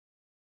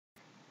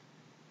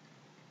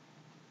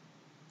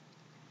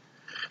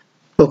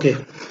Okay,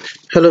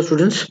 hello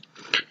students.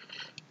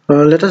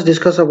 Let us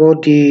discuss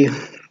about the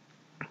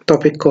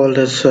topic called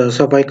as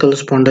cervical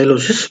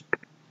spondylosis.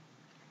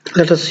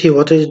 Let us see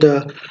what is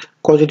the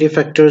causative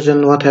factors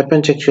and what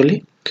happens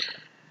actually,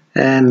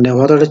 and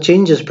what are the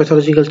changes,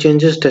 pathological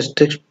changes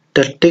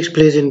that takes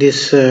place in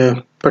this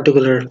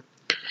particular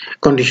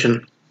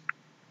condition.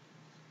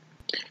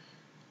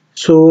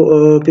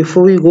 So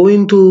before we go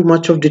into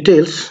much of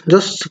details,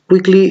 just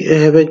quickly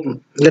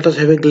let us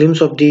have a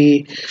glimpse of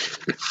the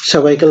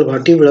cervical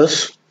vertebrae.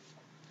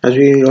 As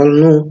we all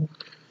know,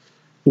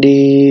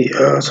 the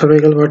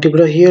cervical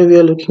vertebra, here we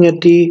are looking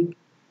at the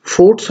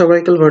fourth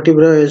cervical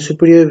vertebra as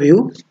superior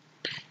view.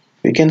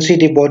 We can see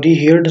the body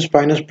here, the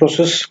spinous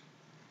process,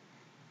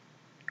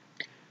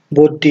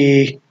 both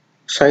the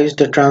sides,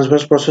 the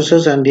transverse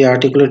processes and the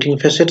articulating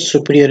facets,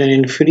 superior and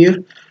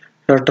inferior,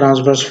 the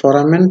transverse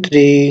foramen,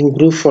 the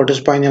groove for the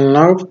spinal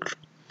nerve,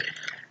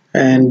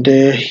 and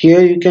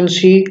here you can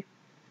see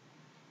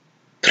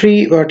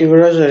three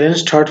vertebrae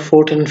arranged third,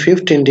 fourth and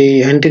fifth in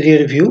the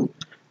anterior view,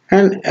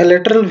 and a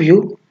lateral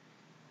view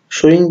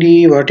showing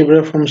the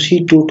vertebra from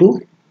C2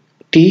 to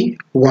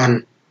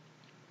T1.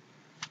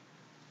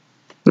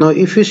 Now,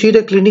 if you see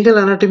the clinical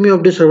anatomy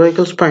of the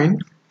cervical spine,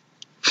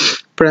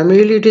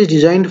 primarily it is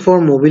designed for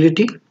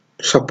mobility,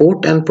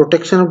 support and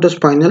protection of the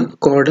spinal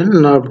cord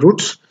and nerve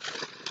roots.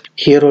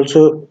 Here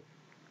also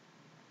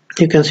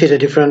you can see the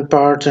different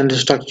parts and the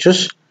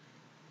structures.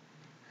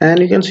 And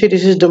you can see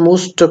this is the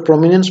most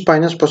prominent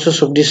spinous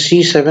process of the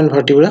C7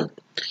 vertebra.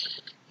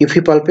 If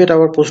we palpate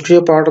our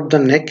posterior part of the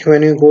neck,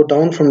 when you go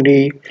down from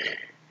the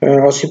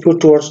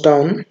occiput towards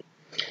down,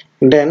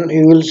 then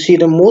you will see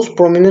the most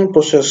prominent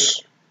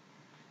process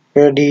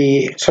where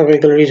the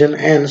cervical region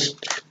ends,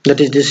 that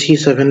is the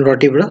C7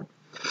 vertebra.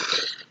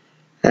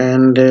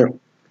 And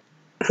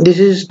this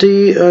is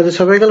the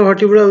cervical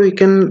vertebra. We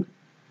can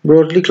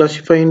broadly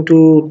classify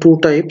into two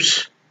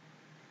types,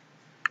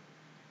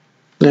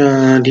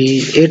 the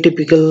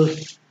atypical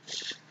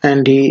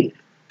and the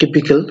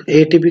typical.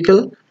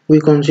 Atypical, we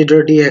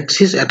consider the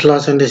axis,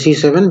 atlas and the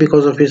C7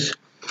 because of its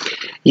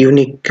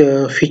unique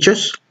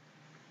features,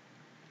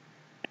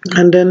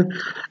 and then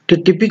the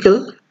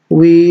typical,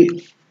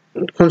 we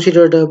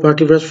consider the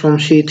vertebrae from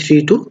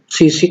C3 to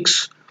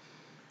C6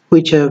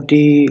 which have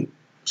the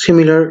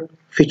similar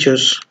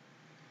features.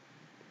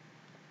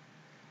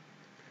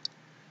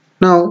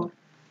 Now,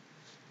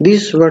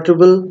 these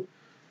vertebral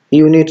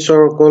units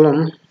or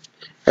column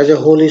as a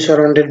whole is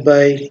surrounded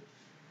by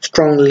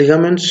strong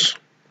ligaments,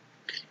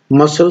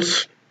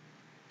 muscles,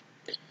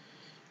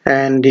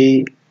 and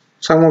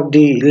some of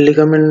the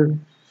ligament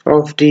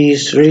of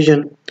this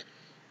region,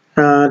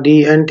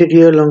 the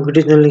anterior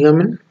longitudinal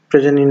ligament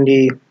present in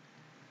the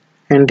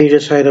anterior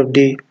side of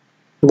the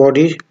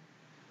body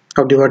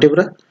of the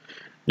vertebra.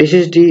 This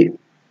is the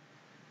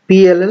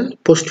PLL,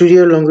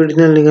 posterior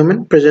longitudinal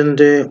ligament, present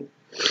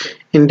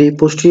in the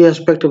posterior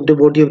aspect of the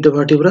body of the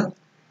vertebra.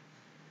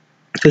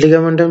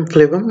 Ligamentum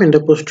flavum in the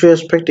posterior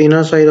aspect,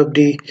 inner side of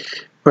the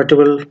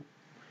vertebral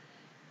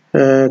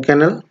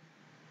canal,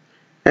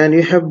 and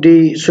you have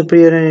the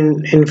superior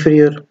and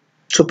inferior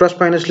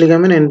supraspinous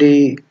ligament and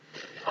the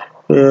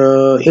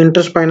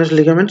interspinous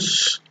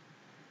ligaments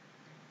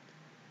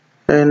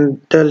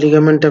and the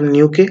ligamentum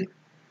nuchae.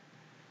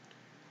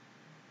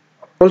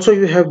 Also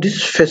you have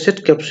this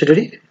facet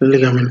capsularly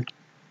ligament.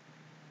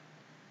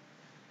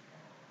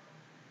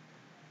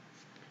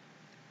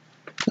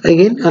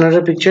 Again,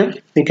 another picture,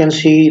 you can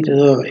see the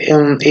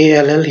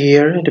ALL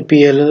here, the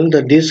PLL,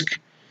 the disc,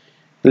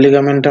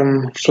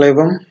 ligamentum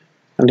flavum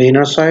on the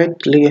inner side,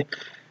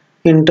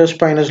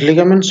 interspinous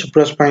ligament,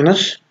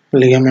 supraspinous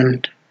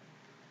ligament.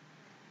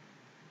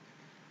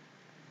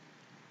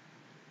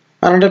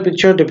 Another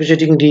picture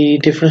depicting the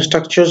different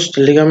structures,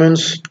 the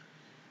ligaments,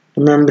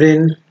 the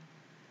membrane,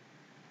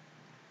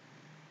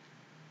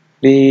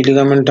 the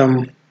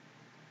ligamentum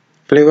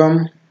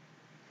flavum.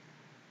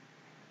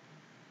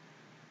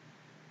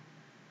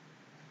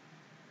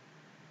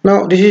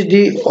 Now this is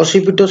the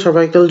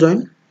occipito-cervical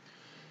joint.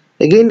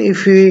 Again,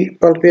 if we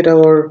palpate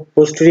our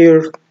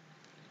posterior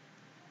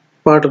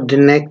part of the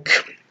neck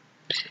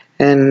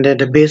and at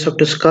the base of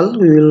the skull,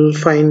 we will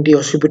find the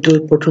occipital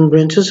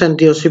protuberances and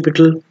the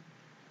occipital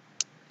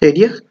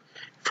area.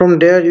 From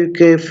there,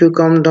 if you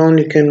come down,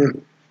 you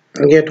can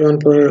get one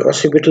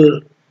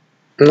occipital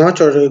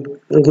notch or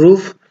a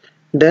groove.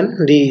 Then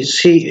the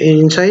C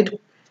inside,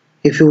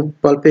 if you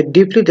palpate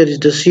deeply, that is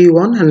the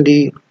C1, and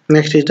the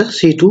next is the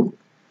C2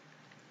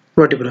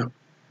 vertebra.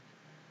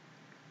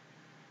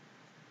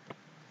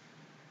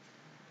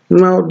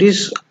 Now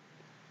this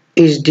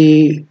is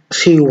the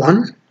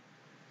C1,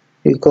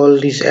 we call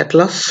this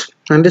atlas,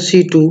 and the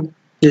C2,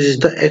 this is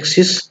the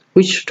axis,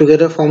 which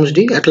together forms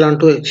the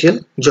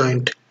atlantoaxial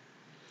joint.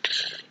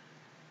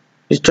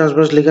 This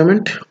transverse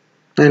ligament,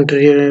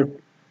 anterior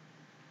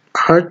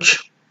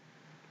arch,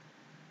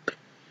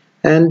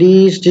 and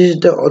this is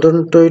the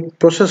odontoid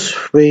process,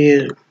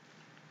 where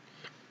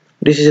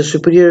this is a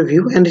superior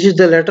view, and this is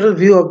the lateral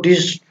view of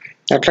this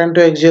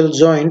atlantoaxial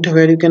joint,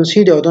 where you can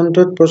see the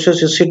odontoid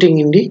process is sitting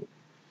in the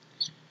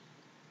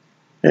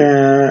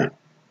uh,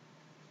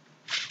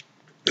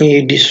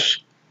 this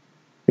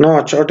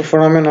notch or the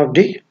foramen of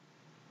the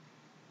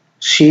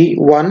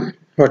C1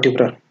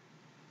 vertebra.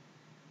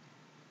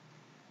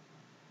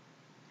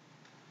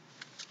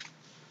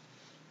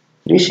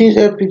 This is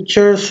a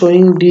picture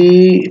showing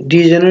the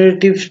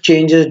degenerative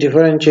changes,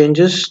 different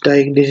changes.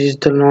 Like this is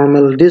the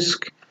normal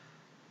disc,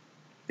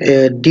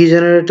 a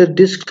degenerated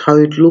disc, how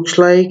it looks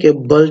like, a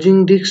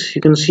bulging disc.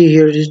 You can see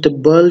here is the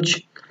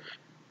bulge,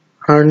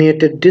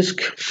 herniated disc.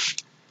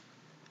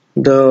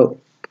 The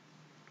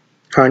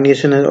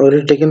herniation has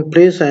already taken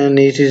place and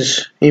it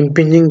is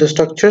impinging the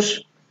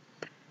structures.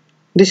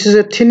 This is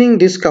a thinning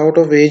disc out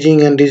of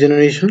aging and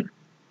degeneration.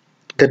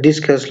 The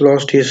disc has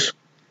lost its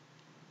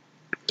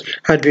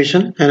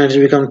hydration and has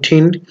become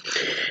thin,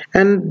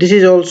 and this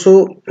is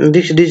also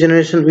this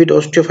degeneration with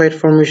osteophyte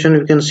formation.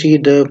 You can see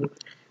the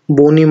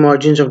bony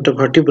margins of the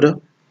vertebra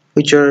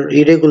which are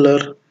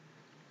irregular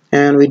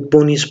and with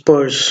bony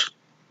spurs.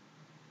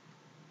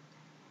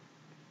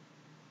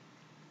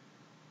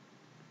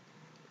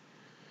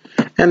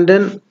 And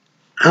then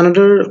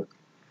another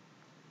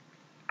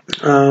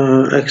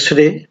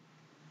x-ray,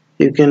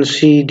 you can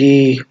see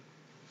the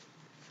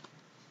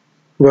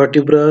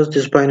vertebrae,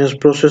 the spinous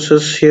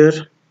processes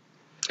here.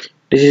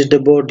 This is the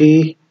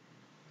body,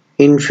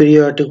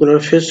 inferior articular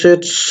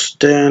facets,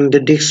 then the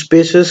disc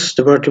spaces,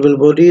 the vertebral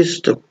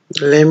bodies, the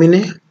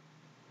laminae,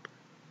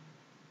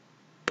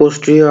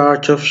 posterior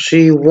arch of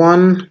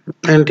C1,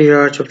 anterior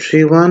arch of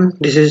C1.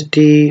 This is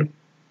the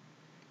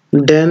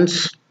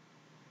dense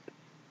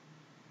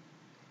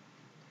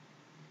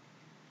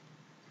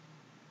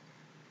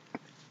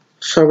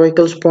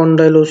cervical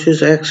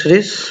spondylosis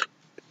x-rays.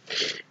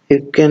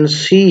 You can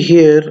see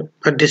here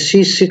at the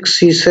C6,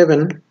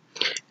 C7,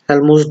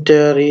 almost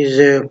there is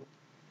a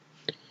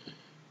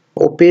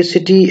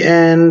opacity,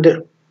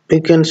 and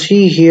you can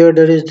see here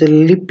there is the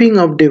lipping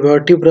of the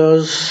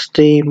vertebrae.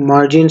 The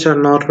margins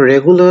are not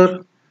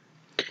regular,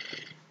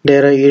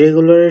 there are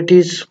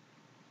irregularities,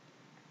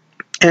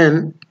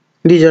 and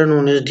these are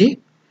known as the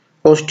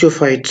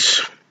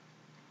osteophytes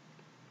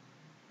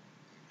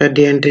at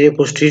the anterior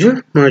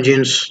posterior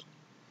margins.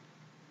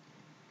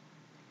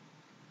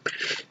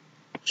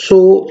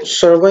 So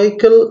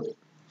cervical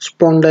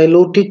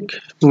spondylotic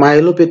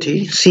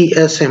myelopathy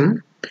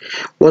 (CSM)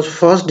 was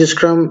first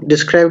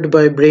described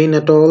by Brain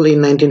et al.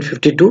 In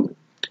 1952,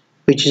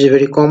 which is a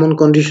very common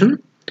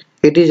condition.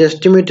 It is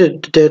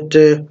estimated that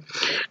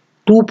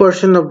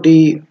 2% of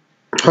the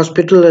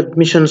hospital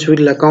admissions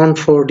will account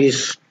for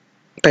this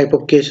type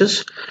of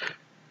cases.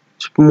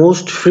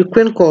 Most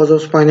frequent cause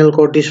of spinal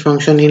cord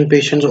dysfunction in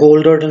patients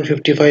older than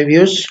 55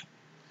 years.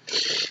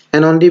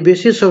 And on the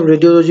basis of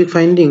radiologic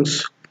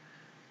findings,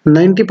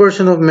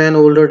 90% of men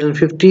older than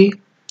 50,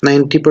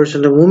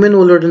 90% of women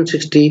older than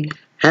 60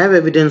 have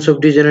evidence of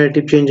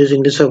degenerative changes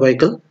in the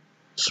cervical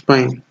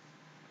spine.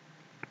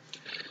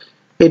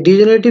 A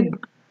degenerative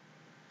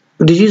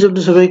disease of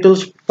the cervical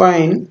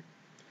spine,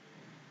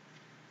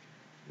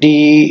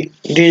 the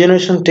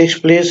degeneration takes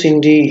place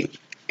in the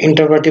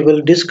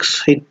intervertebral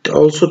discs. It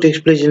also takes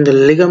place in the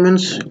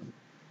ligaments,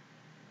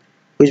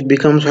 which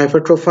becomes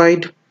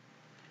hypertrophied,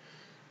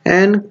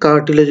 and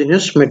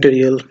cartilaginous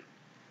material.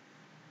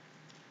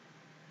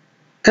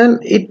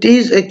 And it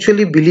is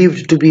actually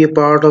believed to be a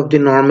part of the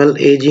normal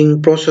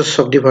aging process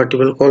of the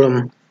vertebral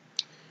column.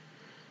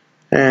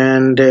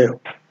 And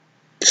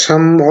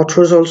some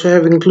authors also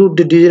have included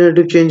the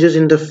degenerative changes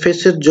in the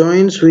facet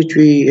joints, which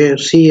we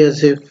see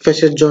as a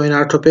facet joint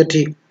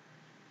arthropathy.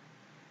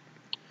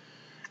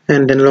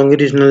 And then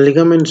longitudinal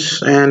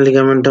ligaments and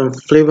ligamentum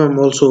flavum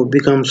also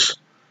becomes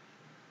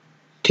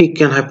thick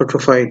and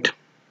hypertrophied.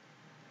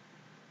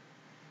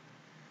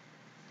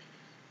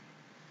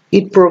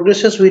 It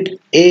progresses with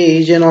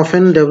age and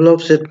often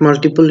develops at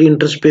multiple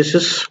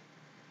interspaces.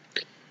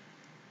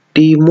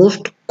 The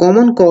most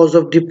common cause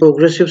of the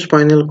progressive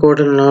spinal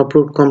cord and nerve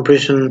root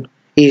compression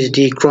is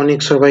the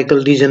chronic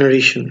cervical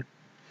degeneration.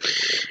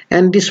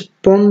 And the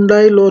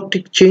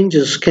spondylotic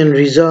changes can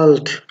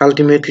result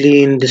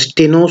ultimately in the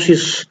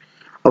stenosis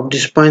of the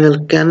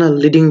spinal canal,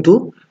 leading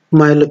to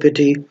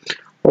myelopathy,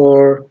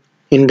 or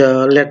in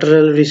the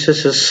lateral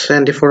recesses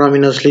and the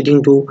foraminals,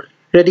 leading to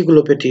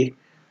radiculopathy,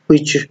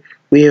 which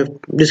we have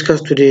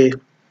discussed today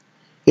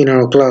in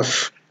our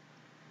class.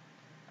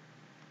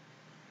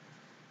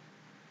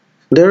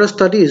 There are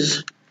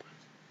studies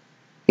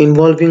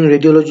involving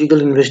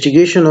radiological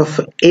investigation of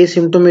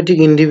asymptomatic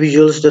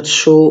individuals that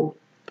show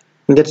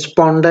that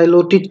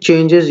spondylotic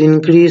changes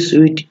increase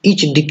with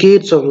each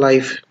decades of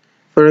life.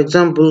 For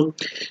example,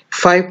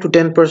 5 to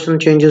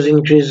 10% changes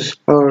increase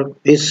or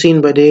is seen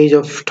by the age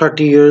of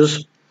 30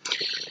 years,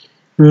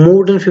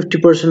 more than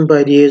 50%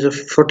 by the age of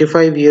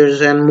 45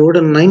 years, and more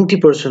than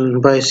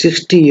 90% by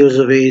 60 years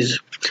of age.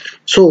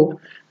 So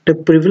the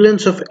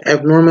prevalence of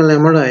abnormal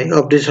MRI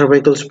of the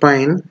cervical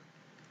spine,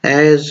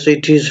 as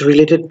it is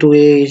related to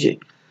age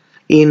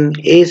in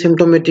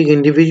asymptomatic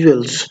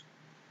individuals,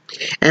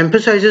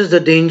 emphasizes the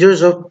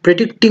dangers of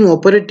predicting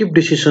operative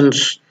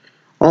decisions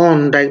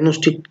on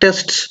diagnostic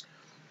tests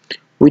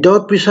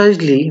without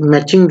precisely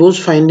matching those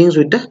findings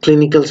with the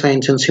clinical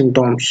signs and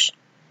symptoms.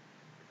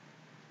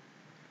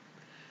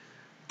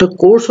 The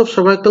course of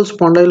cervical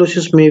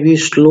spondylosis may be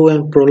slow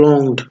and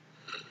prolonged,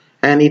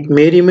 and it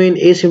may remain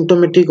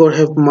asymptomatic or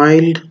have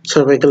mild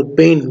cervical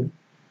pain,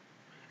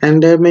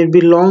 and there may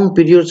be long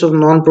periods of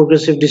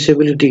non-progressive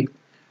disability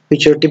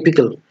which are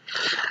typical.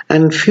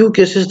 And in few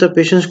cases the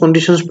patient's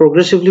conditions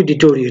progressively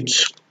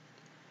deteriorates,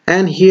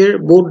 and here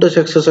both the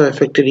sexes are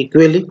affected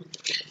equally.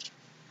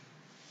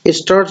 It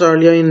starts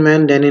earlier in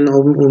men than in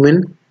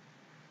women,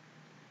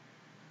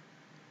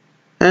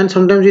 and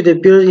sometimes it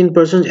appears in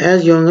persons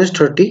as young as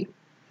 30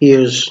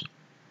 years.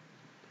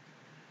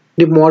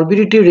 The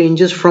morbidity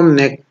ranges from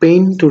neck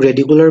pain to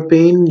radicular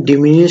pain,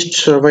 diminished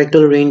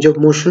cervical range of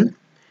motion,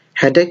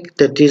 headache,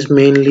 that is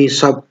mainly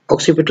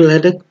suboccipital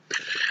headache,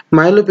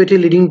 myelopathy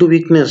leading to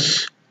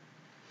weakness,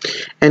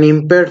 and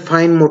impaired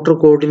fine motor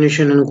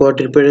coordination and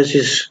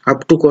quadriparesis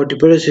up to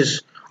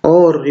quadriparesis,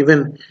 or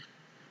even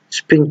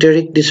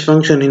sphincteric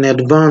dysfunction in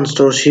advanced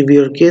or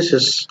severe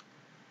cases.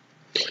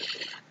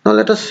 Now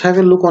let us have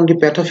a look on the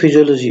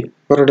pathophysiology.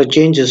 What are the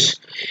changes?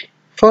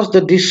 First,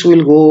 the discs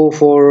will go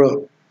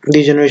for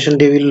degeneration.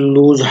 They will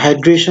lose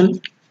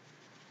hydration,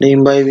 the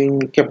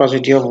imbibing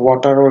capacity of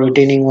water or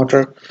retaining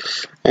water,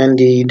 and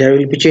there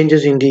will be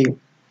changes in the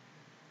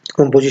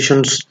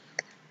compositions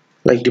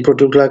like the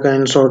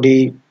proteoglycans or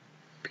the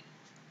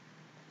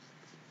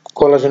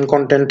collagen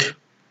content.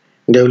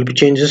 There will be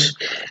changes,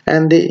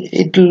 and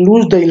it will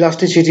lose the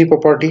elasticity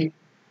property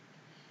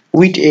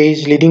with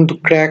age, leading to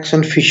cracks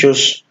and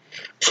fissures.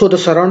 So the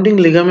surrounding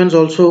ligaments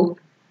also,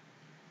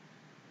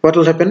 what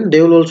will happen?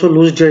 They will also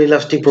lose their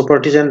elastic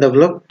properties and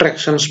develop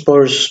traction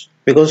spurs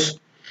because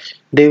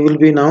they will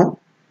be now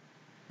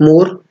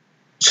more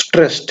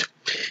stressed.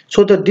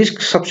 So the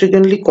disc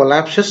subsequently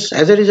collapses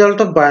as a result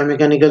of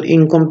biomechanical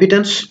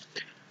incompetence,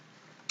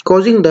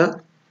 causing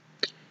the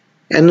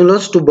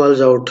annulus to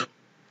bulge out.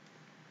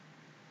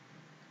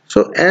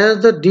 So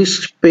as the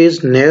disc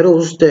space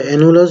narrows, the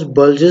annulus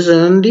bulges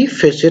and the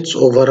facets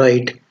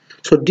override.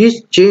 So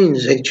this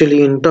change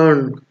actually in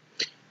turn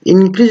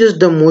increases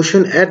the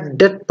motion at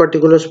that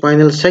particular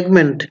spinal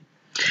segment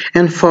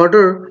and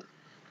further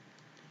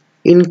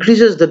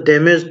increases the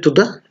damage to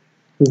the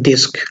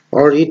disc,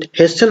 or it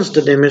hastens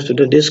the damage to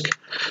the disc.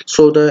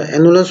 So the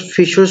annulus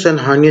fissures and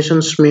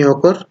herniations may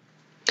occur,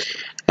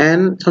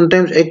 and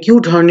sometimes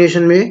acute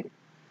herniation may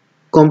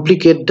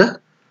complicate the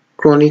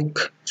chronic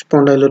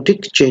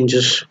spondylotic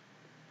changes.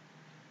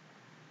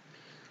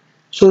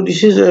 So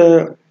this is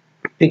a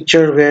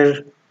picture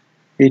where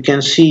you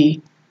can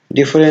see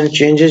different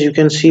changes. You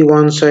can see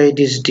one side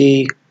is uh,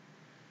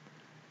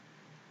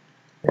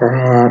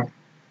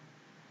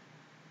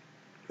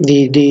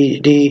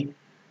 the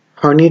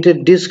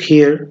herniated disc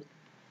here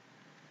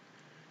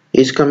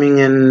is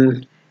coming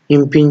and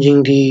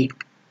impinging the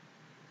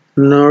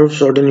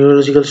nerves or the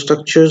neurological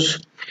structures.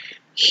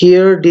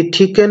 Here the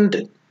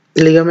thickened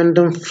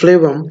ligamentum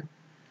flavum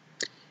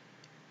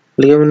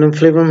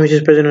which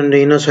is present on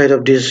the inner side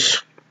of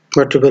this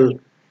vertebral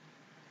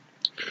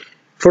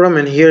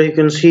foramen. Here you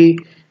can see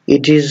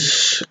it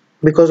is,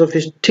 because of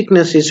its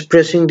thickness, is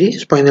pressing the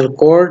spinal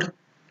cord,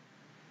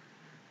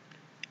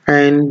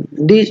 and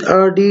these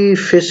are the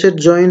facet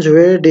joints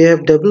where they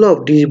have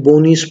developed these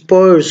bony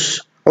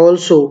spurs.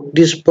 Also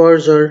these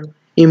spurs are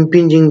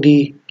impinging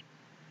the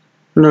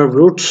nerve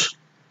roots.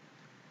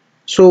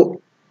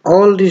 So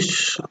all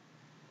this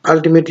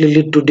ultimately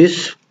lead to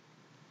this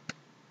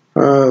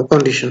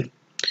condition.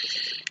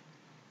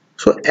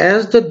 So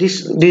as the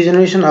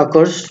degeneration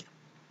occurs,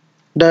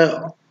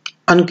 the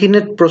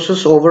unkinate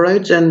process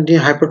overrides and the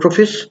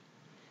hypertrophies,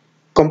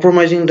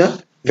 compromising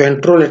the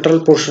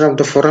ventrolateral portion of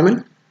the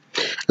foramen.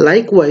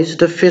 Likewise,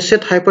 the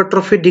facet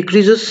hypertrophy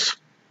decreases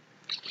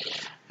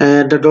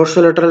the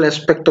dorsolateral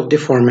aspect of the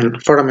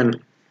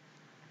foramen,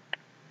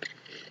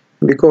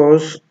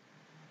 because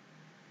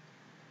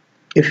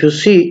if you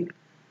see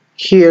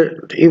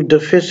here, if the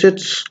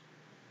facets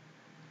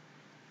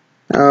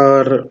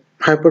are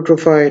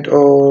hypertrophied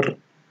or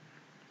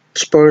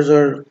spurs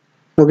are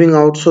moving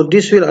out, so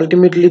this will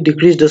ultimately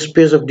decrease the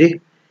space of the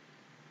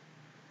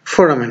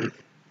foramen.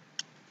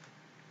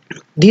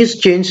 These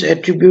changes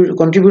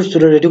contributes to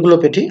the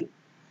radiculopathy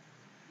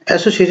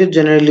associated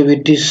generally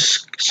with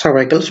this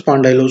cervical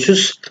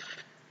spondylosis.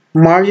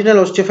 Marginal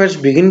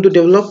osteophytes begin to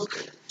develop,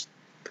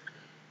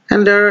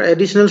 and there are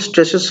additional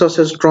stresses such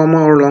as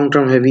trauma or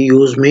long-term heavy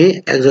use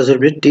may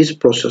exacerbate this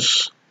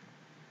process.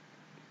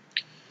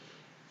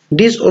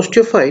 These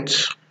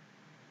osteophytes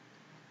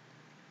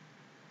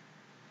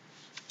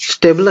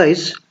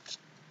stabilize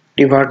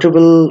the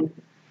vertebral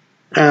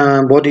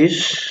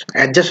bodies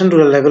adjacent to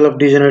the level of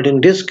degenerating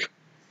disc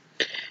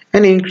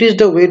and increase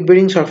the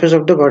weight-bearing surface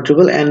of the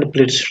vertebral end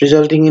plates,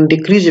 resulting in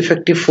decreased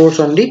effective force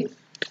on the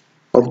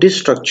of these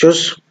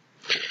structures.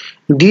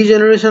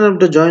 Degeneration of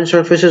the joint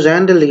surfaces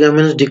and the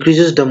ligaments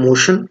decreases the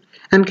motion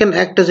and can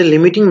act as a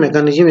limiting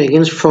mechanism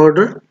against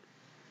further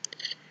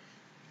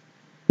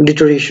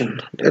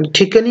deterioration. And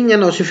thickening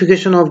and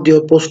ossification of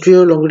the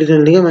posterior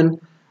longitudinal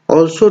ligament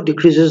also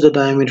decreases the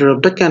diameter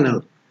of the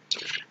canal.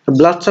 The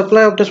blood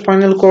supply of the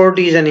spinal cord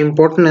is an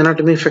important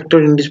anatomic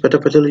factor in this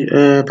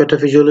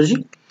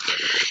pathophysiology.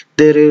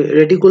 The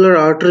radicular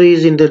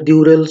arteries in the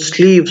dural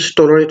sleeves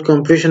tolerate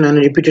compression and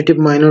repetitive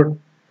minor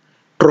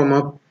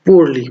trauma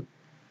poorly.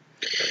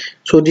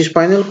 So the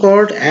spinal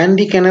cord and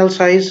the canal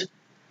size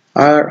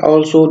are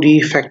also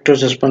the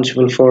factors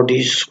responsible for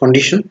this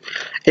condition.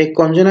 A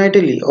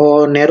congenitally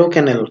or narrow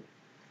canal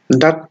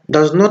that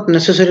does not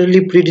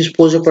necessarily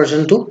predispose a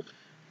person to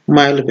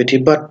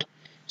myelopathy, but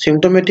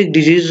symptomatic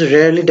disease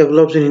rarely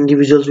develops in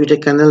individuals with a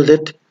canal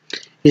that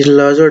is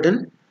larger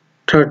than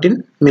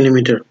 13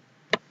 millimeter.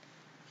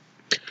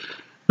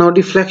 Now,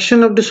 the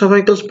flexion of the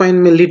cervical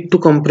spine may lead to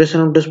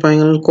compression of the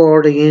spinal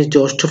cord against the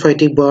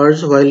osteophytic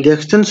bars, while the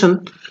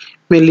extension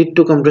may lead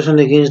to compression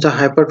against the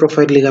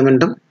hypertrophied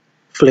ligamentum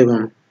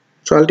flavum.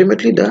 So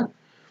ultimately, the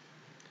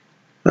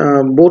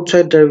both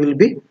sides there will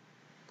be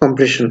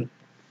compression.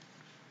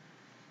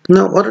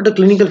 Now, what are the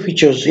clinical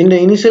features? In the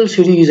initial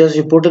series, as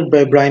reported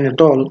by Bryan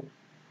et al.,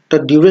 the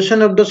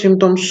duration of the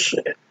symptoms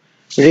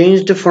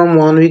ranged from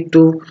 1 week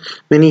to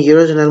many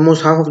years, and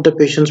almost half of the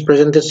patients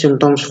presented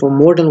symptoms for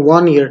more than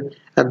 1 year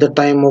at the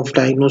time of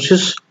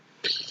diagnosis.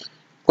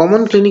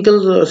 Common clinical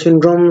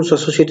syndromes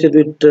associated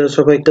with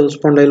cervical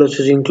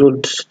spondylosis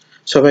include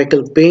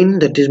cervical pain,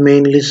 that is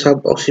mainly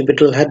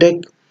suboccipital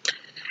headache,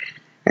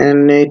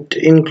 and it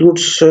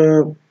includes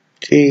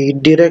the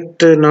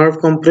direct nerve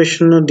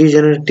compression,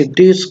 degenerative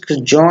disc,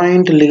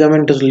 joint,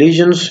 ligamentous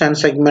lesions, and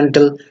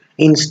segmental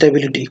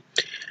instability.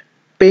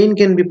 Pain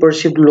can be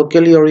perceived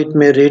locally or it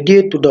may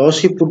radiate to the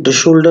occiput, the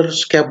shoulder,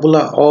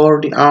 scapula,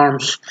 or the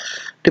arms.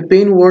 The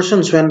pain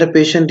worsens when the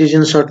patient is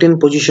in certain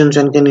positions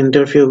and can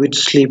interfere with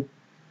sleep.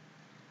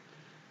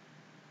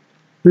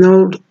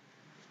 Now,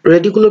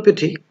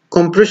 radiculopathy.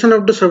 Compression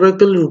of the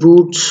cervical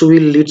roots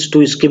will lead to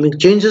ischemic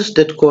changes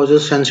that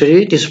causes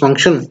sensory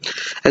dysfunction.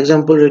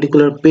 Example,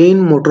 radicular pain,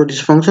 motor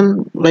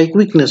dysfunction like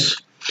weakness.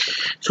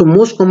 So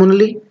most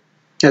commonly,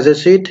 as I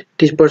said,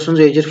 these persons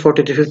aged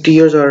 40 to 50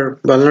 years are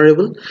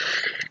vulnerable,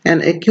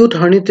 and acute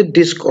herniated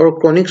disc or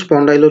chronic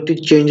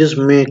spondylotic changes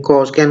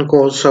can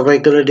cause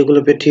cervical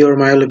radiculopathy or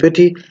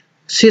myelopathy.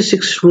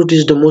 C6 root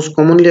is the most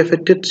commonly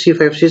affected,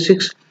 C5,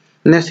 C6.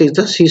 Next is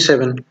the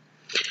C7.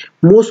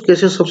 Most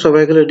cases of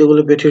cervical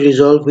radiculopathy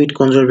resolve with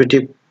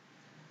conservative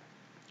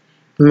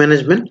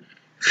management.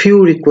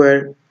 Few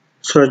require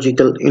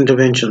surgical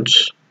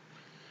interventions.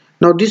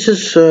 Now this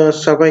is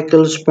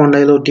cervical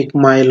spondylotic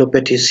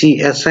myelopathy,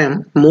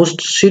 CSM.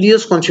 Most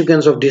serious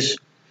consequence of this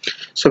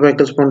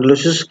cervical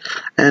spondylosis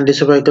and the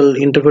cervical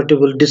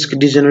intervertebral disc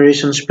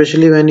degeneration,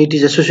 especially when it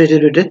is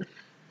associated with a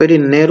very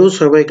narrow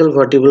cervical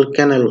vertebral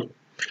canal.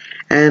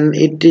 And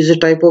it is a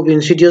type of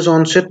insidious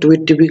onset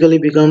which typically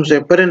becomes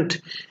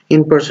apparent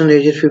in persons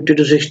aged 50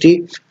 to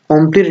 60.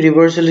 Complete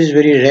reversal is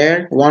very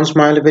rare. Once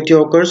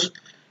myelopathy occurs,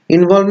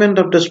 involvement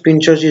of the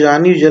sphincters is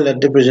unusual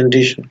at the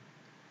presentation.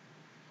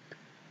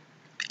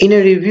 In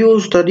a review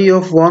study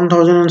of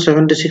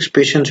 1076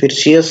 patients with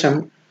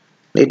CSM,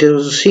 it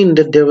was seen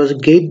that there was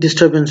gait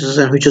disturbances,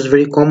 which was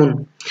very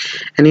common.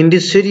 And in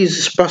this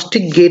series,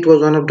 spastic gait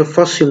was one of the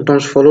first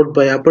symptoms, followed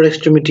by upper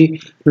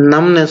extremity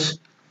numbness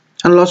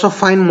and loss of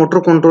fine motor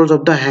controls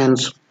of the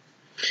hands.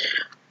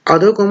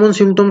 Other common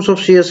symptoms of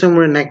CSM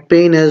were neck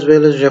pain as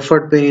well as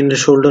referred pain in the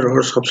shoulder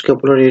or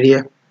subscapular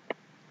area.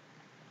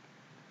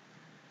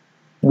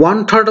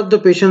 1/3 of the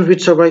patients with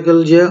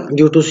cervicalgia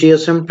due to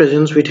CSM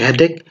presents with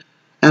headache,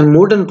 and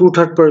more than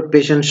 2/3 per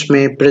patients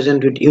may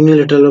present with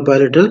unilateral or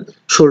bilateral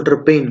shoulder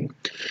pain.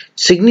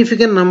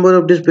 Significant number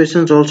of these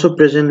patients also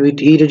present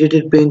with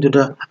irradiated pain to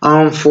the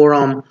arm,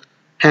 forearm,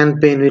 hand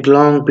pain with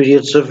long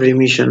periods of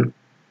remission.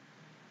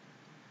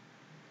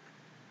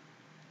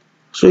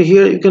 So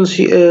here you can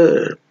see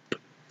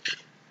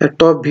a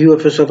top view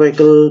of a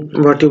cervical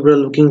vertebra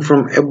looking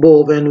from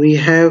above, and we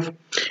have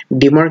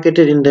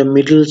demarcated in the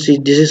middle. See,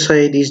 this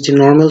side is the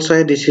normal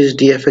side, this is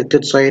the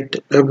affected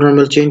side,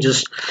 abnormal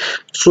changes.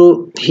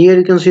 So here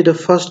you can see the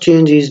first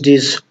change is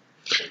this,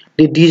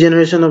 the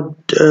degeneration of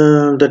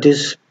that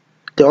is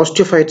the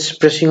osteophytes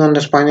pressing on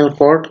the spinal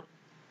cord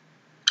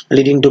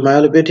leading to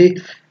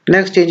myelopathy.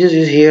 Next changes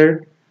is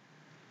here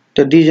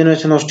the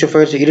degeneration of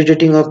osteophytes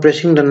irritating or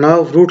pressing the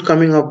nerve root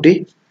coming up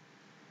the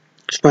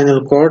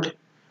spinal cord,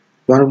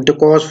 one of the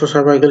cause for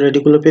cervical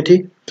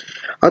radiculopathy.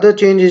 Other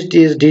change is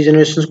this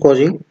degeneration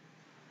causing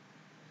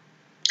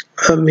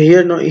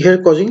here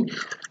causing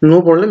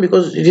no problem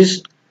because it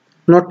is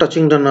not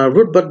touching the nerve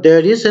root, but there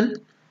is an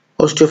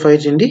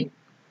osteophytes in the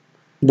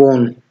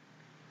bone.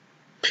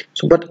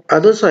 So but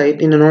other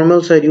side, in the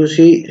normal side, you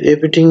see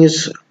everything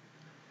is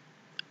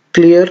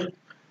clear,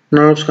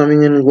 nerves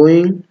coming and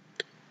going,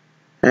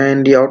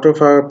 and the outer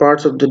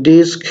parts of the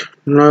disc,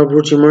 nerve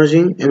roots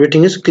emerging,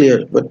 everything is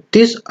clear. But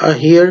these are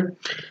here,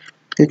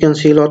 you can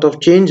see a lot of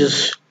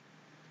changes.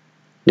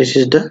 This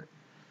is the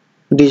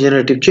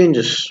degenerative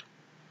changes.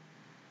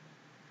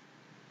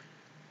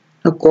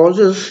 Now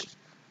causes,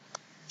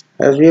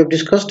 as we have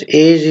discussed,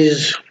 age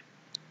is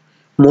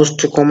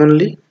most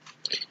commonly.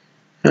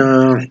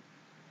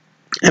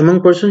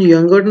 Among persons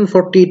younger than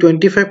 40,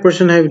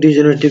 25% have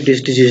degenerative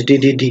disc disease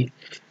 (DDD)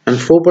 and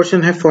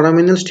 4% have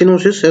foraminal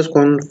stenosis as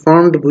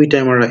confirmed with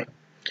MRI.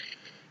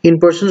 In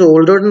persons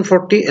older than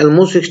 40,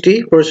 almost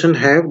 60%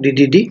 have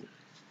DDD,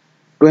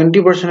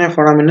 20% have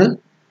foraminal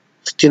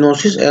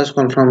stenosis as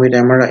confirmed with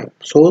MRI.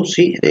 So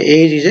see, the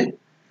age is an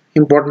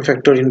important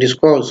factor in this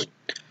cause.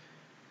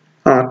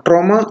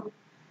 Trauma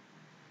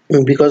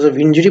because of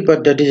injury,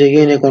 but that is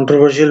again a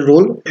controversial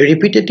rule.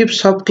 Repetitive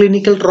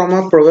subclinical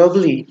trauma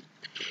probably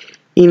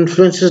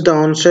influences the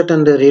onset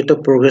and the rate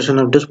of progression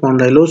of the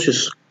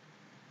spondylosis.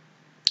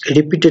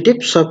 Repetitive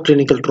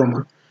subclinical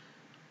trauma.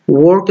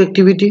 Work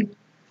activity,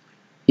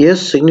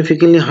 yes,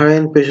 significantly higher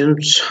in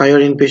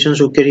patients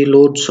who carry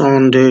loads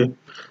on their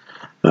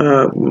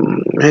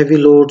heavy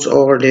loads,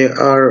 or there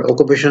are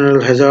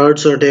occupational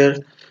hazards are there.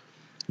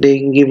 They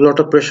give a lot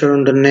of pressure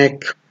on the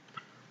neck,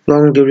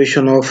 long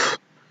duration of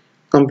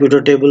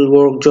computer table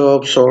work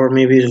jobs, or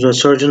maybe the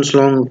surgeon's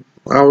long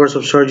hours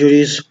of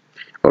surgeries,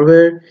 or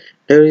where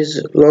there is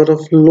a lot of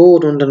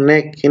load on the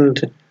neck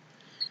and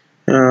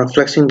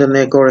flexing the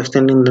neck or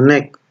extending the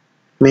neck.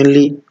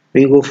 Mainly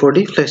we go for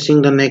the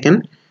flexing the neck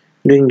and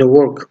doing the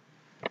work.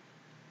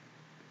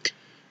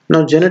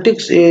 Now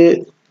genetics,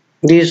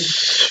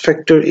 this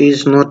factor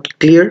is not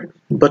clear,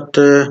 but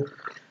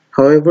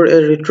however,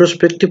 a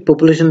retrospective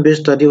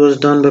population-based study was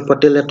done by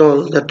Patel et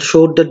al. That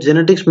showed that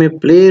genetics may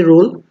play a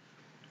role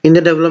in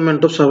the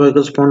development of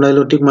cervical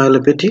spondylotic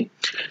myelopathy.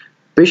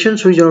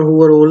 Patients who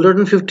are older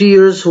than 50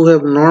 years who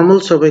have normal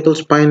cervical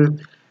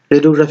spine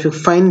radiographic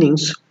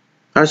findings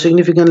are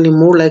significantly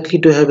more likely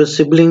to have a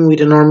sibling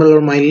with a normal or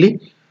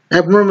mildly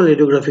abnormal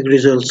radiographic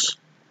results.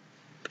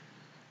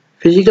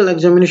 Physical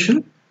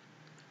examination,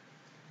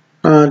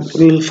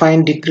 we will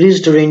find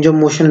decreased range of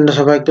motion in the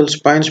cervical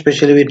spine,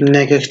 especially with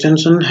neck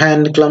extension,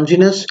 hand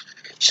clumsiness,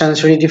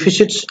 sensory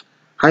deficits,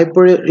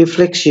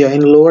 hyperreflexia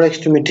in lower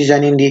extremities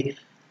and in the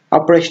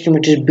upper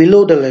extremities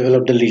below the level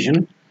of the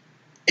lesion,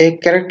 a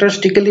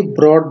characteristically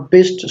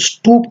broad-based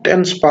stooped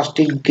and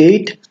spastic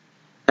gait,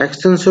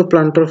 extensor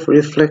plantar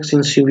reflex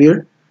in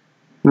severe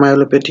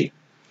myelopathy.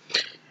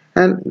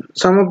 And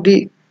some of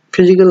the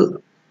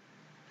physical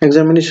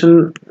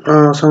examination,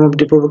 some of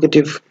the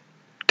provocative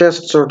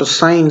tests or the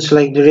signs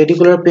like the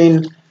radicular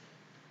pain,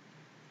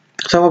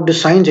 some of the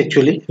signs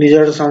actually, these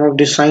are some of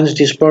the signs,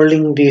 the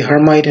Sperling, the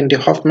Hermite and the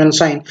Hoffman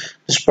sign.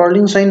 The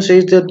Sperling sign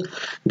says that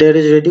there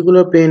is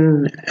radicular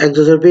pain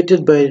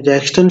exacerbated by the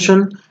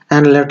extension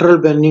and lateral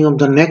bending of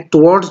the neck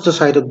towards the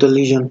side of the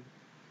lesion,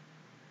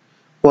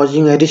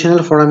 causing additional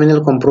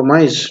foraminal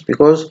compromise,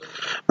 because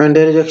when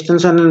there is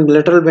extension and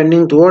lateral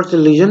bending towards the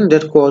lesion,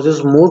 that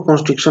causes more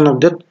constriction of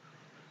that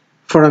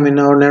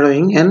foramina or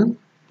narrowing, and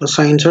the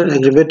signs are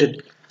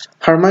aggravated.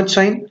 Hermite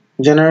sign,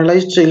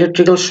 generalized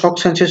electrical shock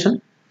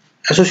sensation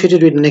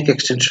associated with neck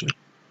extension.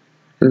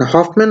 In the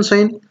Hoffman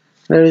sign,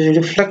 there is a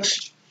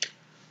reflex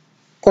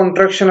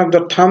contraction of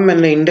the thumb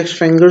and the index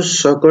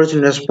fingers occurs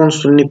in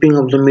response to nipping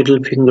of the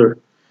middle finger.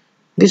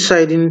 This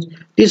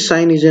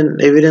sign is an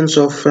evidence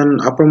of an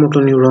upper motor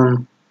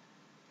neuron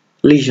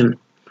lesion.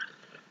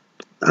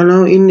 And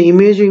now in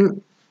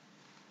imaging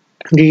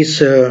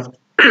this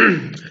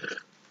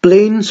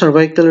plain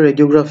cervical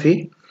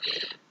radiography,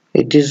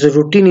 it is a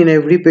routine in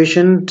every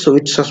patient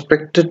with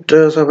suspected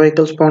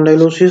cervical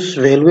spondylosis,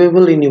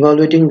 valuable in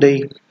evaluating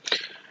the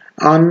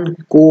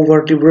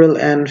uncovertebral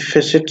and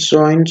facet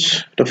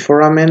joints, the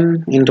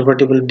foramen,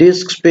 intervertebral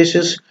disc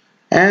spaces,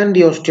 and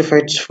the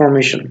osteophytes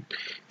formation.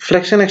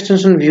 Flexion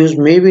extension views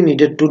may be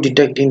needed to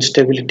detect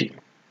instability.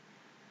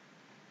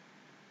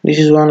 This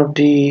is one of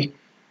the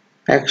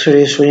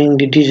X-rays showing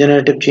the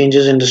degenerative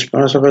changes in the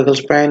cervical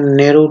spine,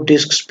 narrow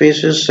disc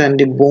spaces, and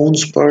the bone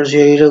spurs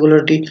here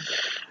irregularity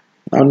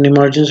on the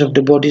margins of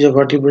the bodies of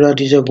vertebra.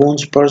 These are bone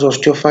spurs,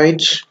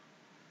 osteophytes.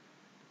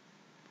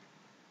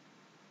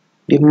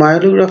 The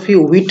myelography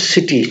with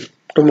CT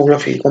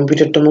tomography,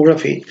 computed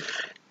tomography,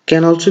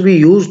 can also be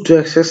used to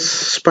assess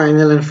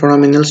spinal and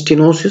foraminal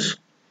stenosis.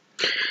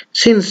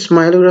 Since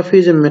myelography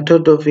is a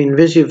method of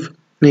invasive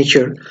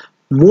nature,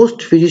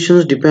 most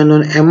physicians depend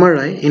on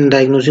MRI in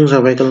diagnosing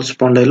cervical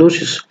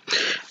spondylosis.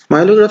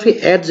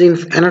 Myelography adds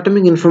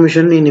anatomic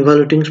information in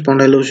evaluating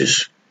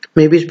spondylosis,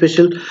 may be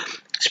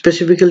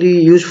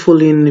specifically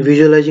useful in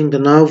visualizing the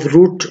nerve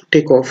root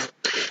takeoff.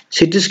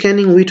 CT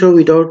scanning with or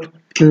without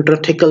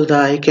intrathecal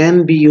dye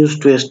can be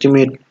used to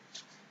estimate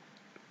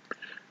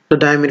the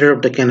diameter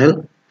of the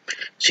canal.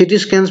 CT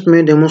scans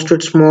may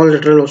demonstrate small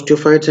lateral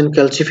osteophytes and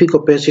calcific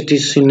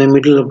opacities in the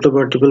middle of the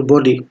vertebral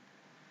body.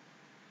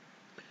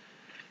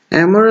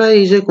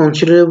 MRI is a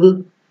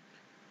considerable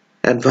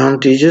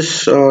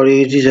advantages, or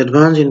it is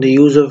advanced in the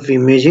use of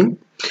imaging.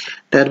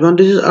 The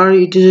advantages are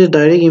it is a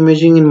direct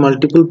imaging in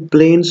multiple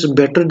planes,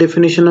 better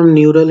definition of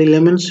neural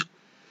elements,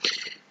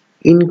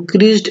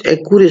 increased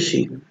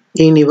accuracy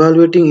in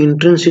evaluating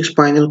intrinsic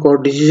spinal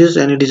cord diseases,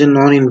 and it is a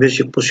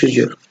non-invasive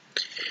procedure.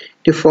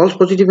 The false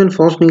positive and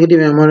false negative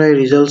MRI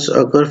results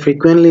occur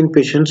frequently in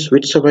patients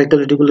with cervical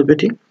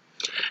radiculopathy.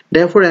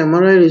 Therefore,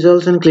 MRI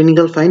results and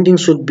clinical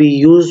findings should be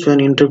used when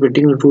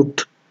interpreting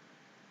root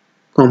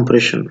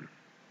compression.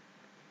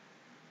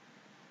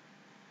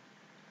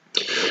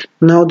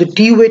 Now, the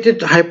T-weighted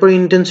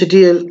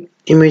hyperintensity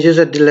images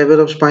at the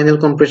level of spinal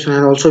compression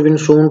have also been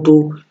shown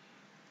to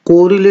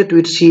correlate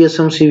with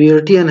CSM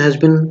severity and has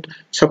been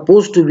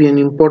supposed to be an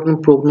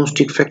important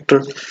prognostic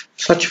factor.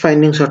 Such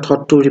findings are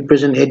thought to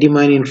represent edema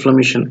and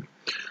inflammation.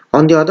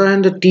 On the other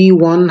hand, the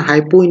T1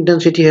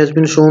 hypointensity has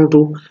been shown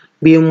to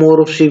be a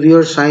more of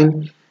severe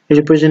sign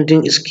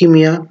representing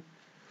ischemia,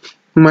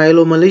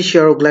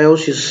 myelomalacia or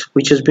gliosis,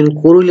 which has been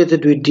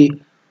correlated with the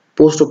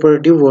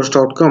postoperative worst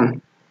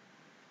outcome.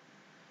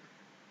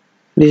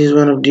 This is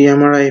one of the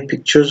MRI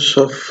pictures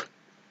of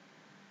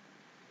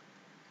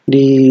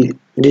the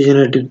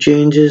degenerative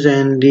changes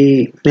and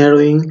the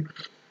narrowing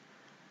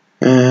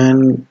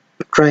and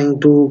trying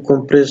to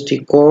compress the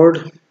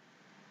cord.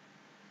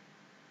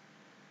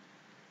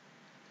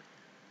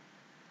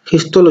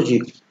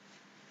 Histology.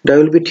 There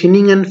will be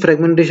thinning and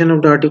fragmentation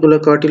of the articular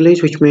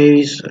cartilage which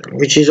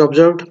is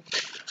observed.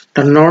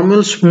 The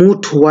normal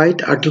smooth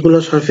white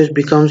articular surface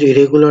becomes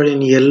irregular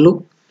and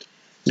yellow.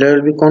 There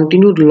will be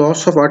continued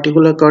loss of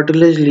articular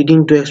cartilage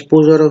leading to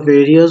exposure of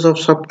areas of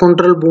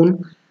subchondral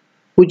bone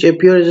which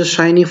appear as a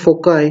shiny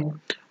foci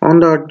on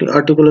the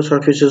articular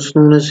surfaces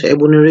known as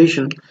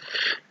aboneration,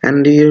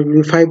 and there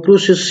will be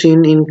fibrosis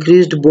seen.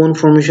 Increased bone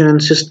formation and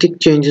cystic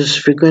changes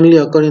frequently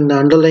occur in the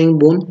underlying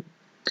bone.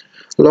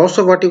 Loss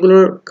of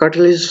articular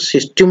cartilage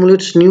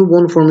stimulates new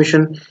bone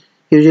formation,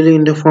 usually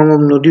in the form of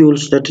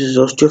nodules, that is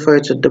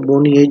osteophytes at the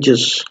bony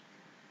edges.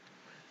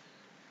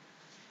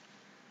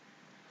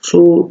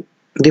 So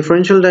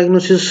differential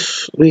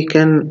diagnosis, we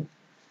can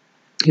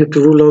you have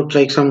to rule out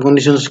like some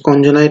conditions: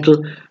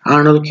 congenital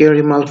anal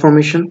cavity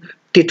malformation,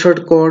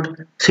 tethered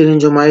cord,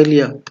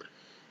 syringomyelia.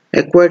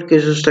 Acquired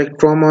cases like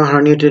trauma,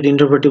 herniated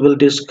intervertebral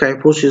disc,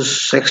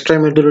 kyphosis,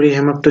 extramedullary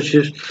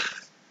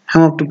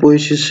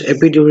hematopoiesis,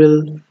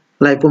 epidural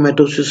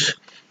lipomatosis.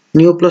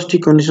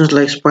 Neoplastic conditions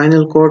like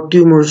spinal cord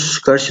tumors,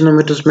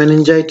 carcinomatous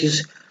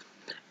meningitis,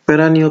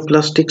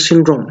 paraneoplastic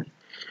syndrome.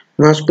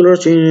 Vascular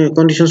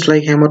conditions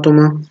like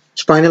hematoma,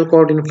 spinal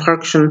cord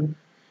infarction,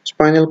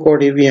 spinal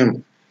cord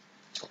AVM.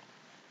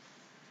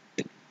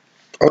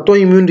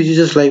 Autoimmune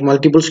diseases like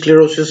multiple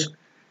sclerosis,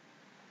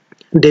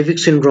 Davik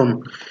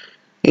syndrome.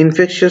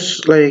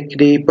 Infectious like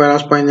the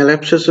paraspinal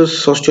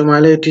abscesses,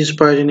 osteomyelitis,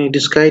 pyogenic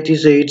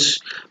discitis, AIDS,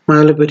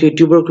 myelopathy,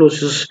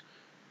 tuberculosis,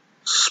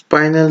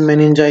 spinal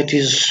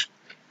meningitis,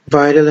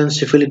 viral and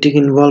syphilitic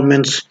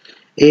involvements,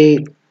 a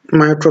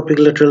myotropic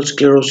lateral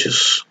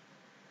sclerosis.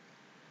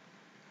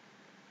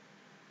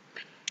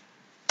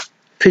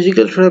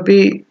 Physical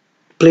therapy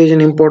plays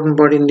an important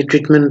part in the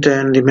treatment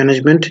and the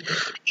management.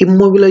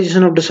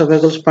 Immobilization of the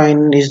cervical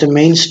spine is the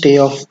mainstay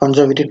of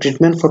conservative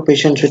treatment for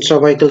patients with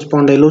cervical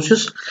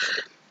spondylosis.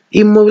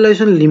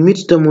 Immobilization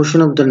limits the motion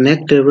of the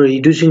neck, thereby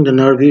reducing the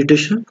nerve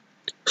irritation.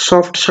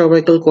 Soft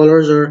cervical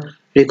collars are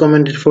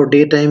recommended for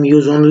daytime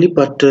use only,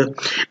 but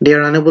they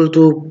are unable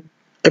to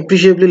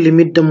appreciably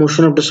limit the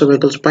motion of the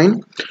cervical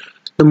spine.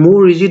 The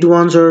more rigid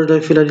ones are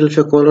the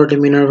Philadelphia collar, the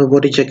Minerva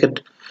body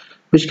jacket,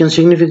 which can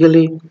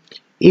significantly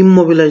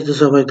immobilize the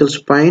cervical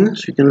spine.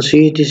 So you can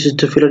see this is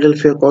the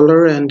Philadelphia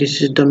collar and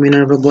this is the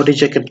Minerva body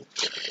jacket.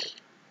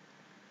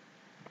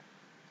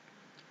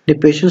 The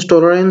patient's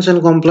tolerance and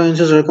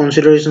compliances are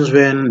considerations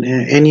when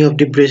any of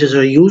the braces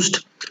are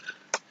used.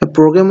 A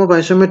program of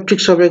isometric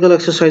cervical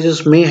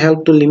exercises may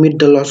help to limit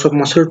the loss of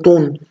muscle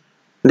tone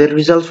that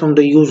results from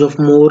the use of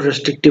more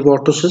restrictive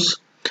orthoses.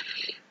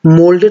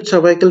 Molded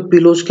cervical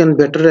pillows can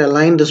better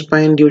align the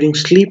spine during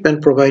sleep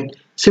and provide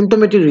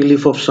symptomatic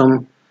relief for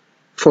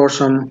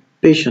some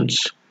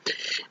patients.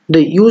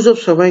 The use of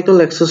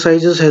cervical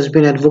exercises has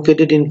been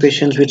advocated in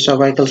patients with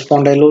cervical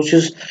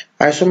spondylosis.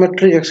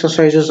 Isometric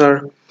exercises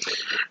are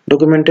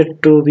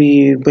documented to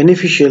be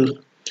beneficial.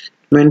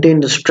 Maintain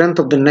the strength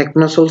of the neck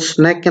muscles.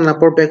 Neck and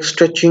upper back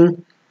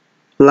stretching,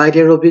 light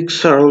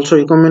aerobics are also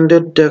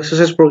recommended. The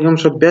exercise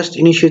programs are best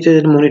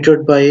initiated and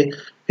monitored by a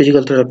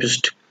physical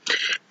therapist.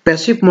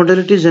 Passive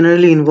modalities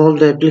generally involve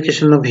the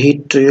application of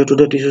heat to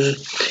the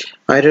tissues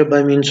either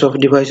by means of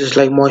devices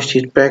like moist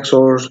heat packs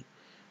or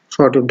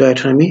sort of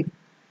diathermy.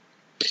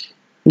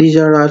 These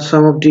are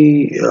some of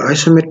the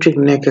isometric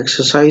neck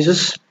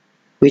exercises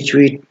which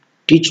we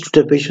teach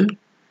to the patient.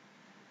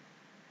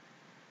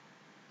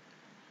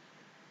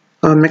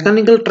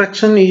 Mechanical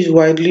traction is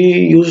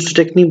widely used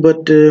technique,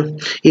 but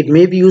it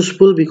may be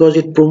useful because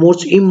it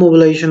promotes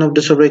immobilization of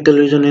the cervical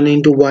region and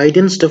into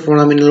widens the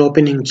foraminal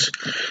openings.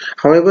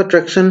 However,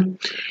 traction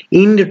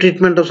in the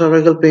treatment of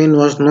cervical pain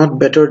was not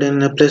better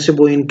than a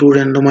placebo in two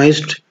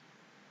randomized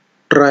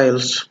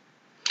trials.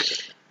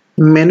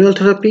 Manual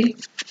therapy,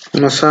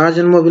 massage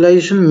and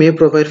mobilization may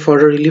provide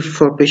further relief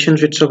for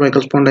patients with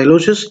cervical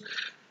spondylosis.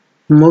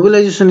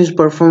 Mobilization is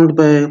performed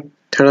by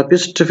a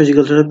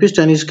physical therapist,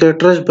 and is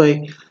characterized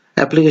by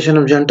application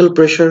of gentle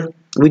pressure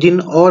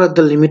within or at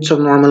the limits of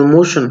normal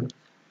motion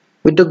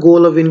with the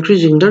goal of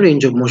increasing the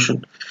range of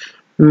motion.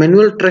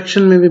 Manual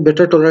traction may be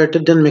better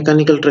tolerated than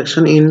mechanical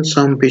traction in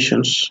some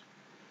patients.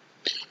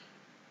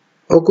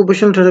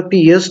 Occupational therapy,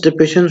 yes, the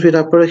patients with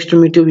upper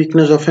extremity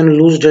weakness often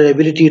lose their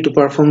ability to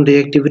perform the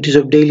activities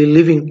of daily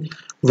living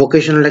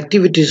vocational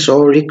activities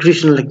or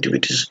recreational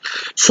activities.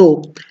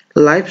 So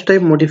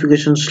lifestyle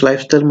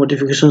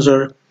modifications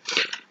are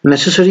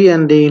necessary,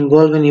 and they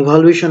involve an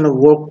evaluation of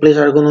workplace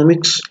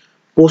ergonomics,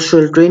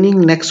 postural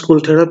training, neck school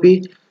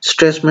therapy,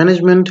 stress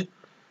management,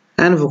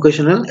 and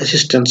vocational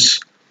assistance.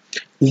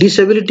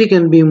 Disability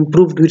can be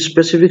improved with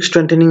specific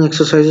strengthening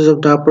exercises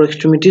of the upper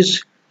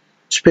extremities,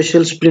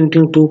 special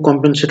splinting to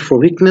compensate for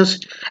weakness,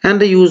 and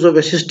the use of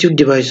assistive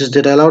devices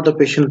that allow the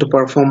patient to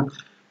perform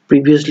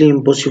previously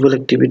impossible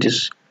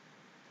activities.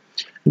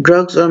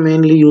 Drugs are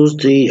mainly used: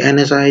 the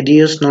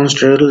NSAIDs,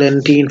 non-steroidal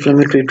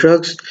anti-inflammatory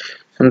drugs,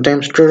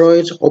 sometimes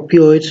steroids,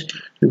 opioids,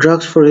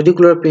 drugs for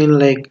radicular pain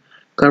like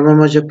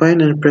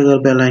carbamazepine and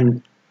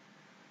pregabalin.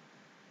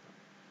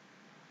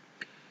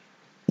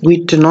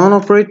 With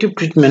non-operative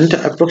treatment,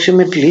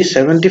 approximately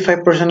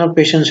 75% of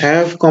patients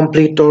have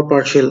complete or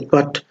partial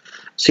but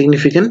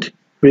significant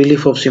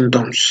relief of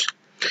symptoms.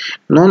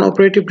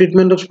 Non-operative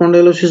treatment of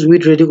spondylosis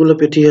with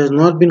radiculopathy has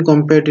not been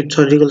compared with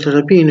surgical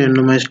therapy in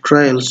randomized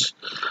trials,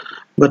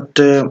 but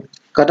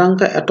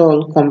Kadanka et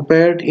al.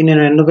 Compared in a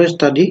randomized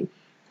study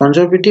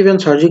conservative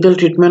and surgical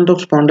treatment of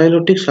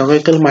spondylotic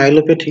cervical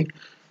myelopathy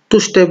to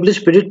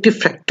establish predictive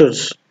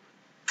factors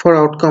for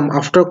outcome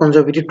after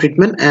conservative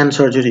treatment and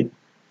surgery.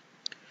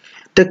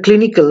 The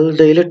clinical,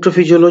 the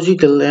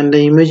electrophysiological, and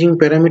the imaging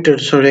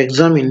parameters are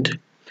examined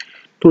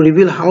to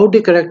reveal how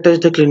they characterize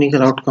the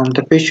clinical outcome.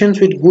 The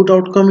patients with good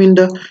outcome in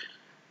the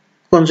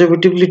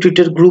conservatively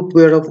treated group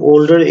were of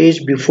older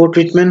age before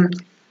treatment,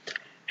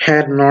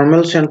 had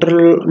normal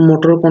central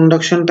motor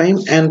conduction time,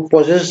 and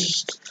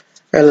possessed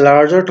a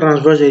larger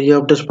transverse area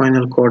of the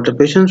spinal cord. The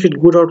patients with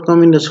good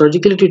outcome in the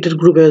surgically treated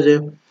group has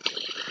a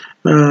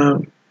uh,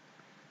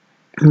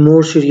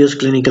 more serious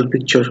clinical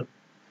picture.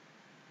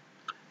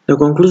 The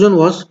conclusion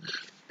was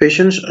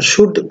patients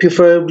should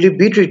preferably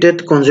be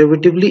treated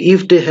conservatively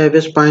if they have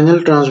a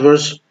spinal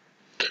transverse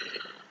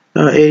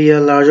area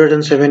larger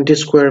than 70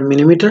 square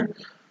millimeter,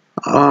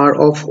 are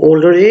of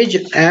older age,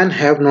 and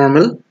have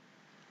normal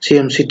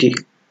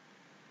CMCT.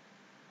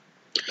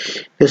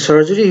 A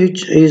surgery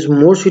which is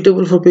more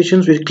suitable for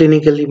patients with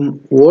clinically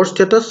worse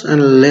status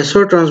and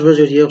lesser transverse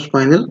area of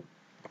spinal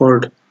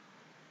cord.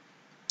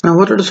 Now,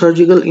 what are the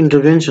surgical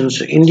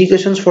interventions?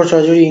 Indications for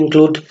surgery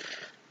include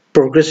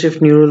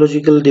progressive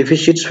neurological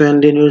deficits, when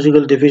the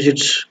neurological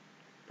deficits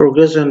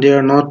progress and they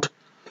are not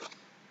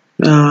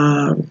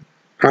uh,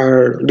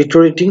 are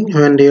deteriorating,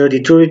 when they are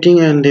deteriorating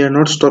and they are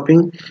not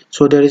stopping.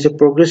 So there is a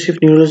progressive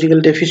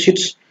neurological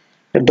deficits,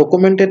 a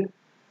documented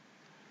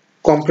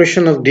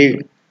compression of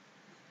the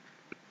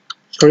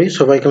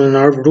cervical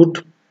nerve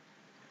root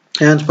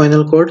and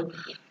spinal cord,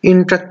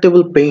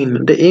 intractable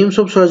pain. The aims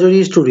of surgery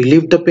is to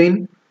relieve the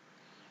pain,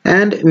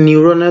 and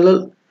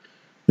neuronal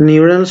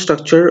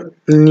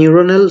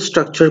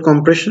structure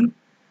compression,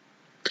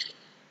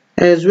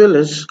 as well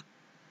as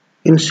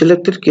in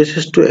selected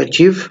cases to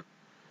achieve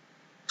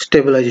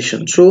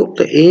stabilization. So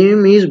the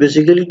aim is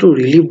basically to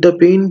relieve the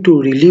pain,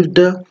 to relieve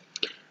the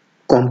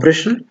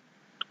compression,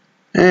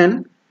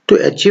 and to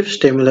achieve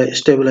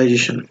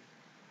stabilization.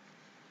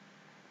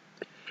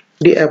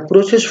 The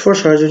approaches for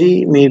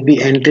surgery may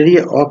be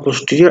anterior or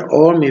posterior,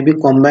 or may be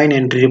combined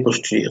anterior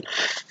posterior.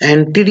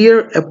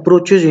 Anterior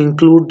approaches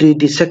include the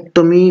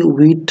discectomy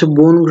with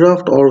bone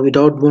graft or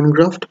without bone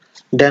graft,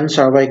 then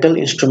cervical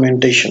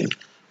instrumentation.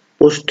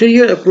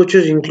 Posterior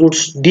approaches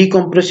includes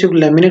decompressive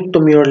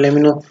laminectomy or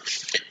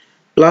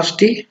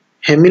laminoplasty,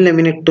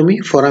 hemilaminectomy,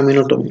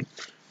 foraminotomy.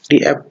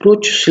 The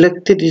approach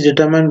selected is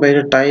determined by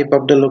the type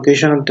of the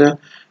location of the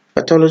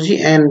pathology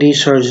and the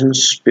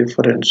surgeon's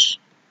preference.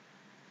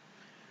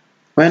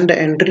 When the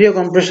anterior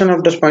compression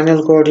of the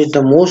spinal cord is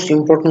the most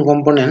important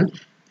component,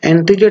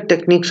 anterior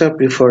techniques are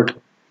preferred.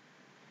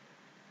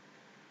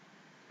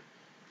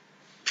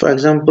 For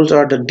examples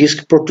are the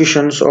disc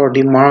protrusions or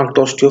the marked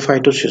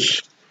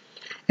osteophytosis.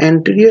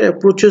 Anterior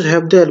approaches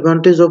have the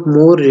advantage of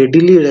more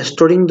readily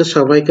restoring the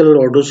cervical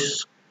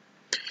lordosis,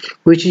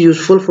 which is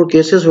useful for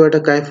cases where the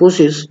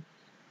kyphosis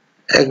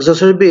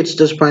exacerbates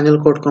the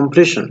spinal cord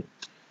compression.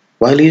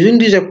 While using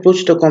this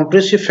approach, the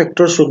compressive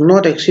factor should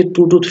not exceed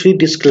 2 to 3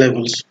 disc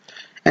levels.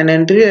 An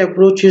anterior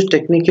approach is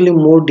technically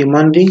more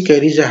demanding,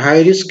 carries a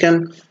high risk,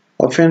 and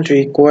often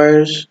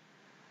requires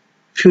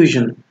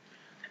fusion.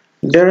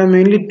 There are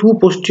mainly two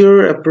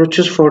posterior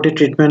approaches for the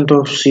treatment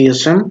of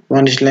CSM.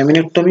 One is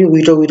laminectomy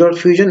with or without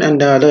fusion, and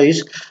the other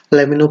is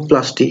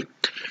laminoplasty.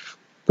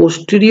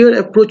 Posterior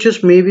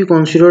approaches may be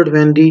considered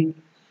when the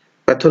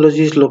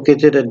pathology is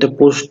located at the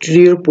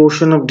posterior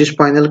portion of the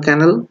spinal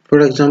canal, for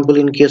example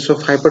in case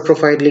of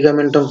hypertrophied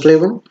ligamentum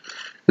flavum.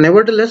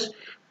 Nevertheless,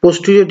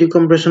 posterior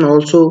decompression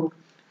also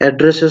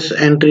addresses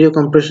anterior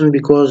compression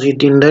because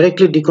it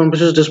indirectly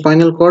decompresses the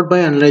spinal cord by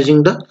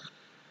enlarging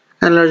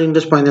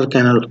the spinal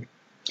canal.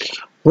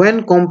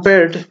 When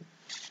compared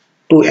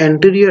to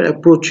anterior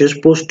approaches,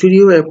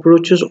 posterior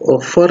approaches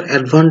offer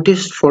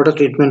advantage for the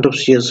treatment of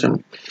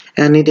CSM,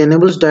 and it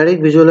enables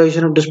direct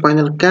visualization of the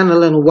spinal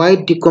canal and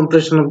wide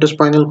decompression of the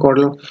spinal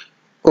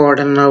cord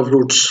and nerve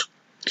roots.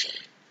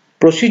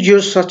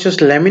 Procedures such as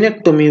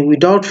laminectomy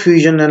without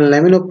fusion and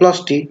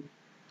laminoplasty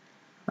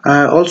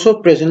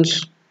Also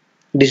presents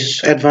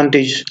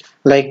disadvantage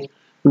like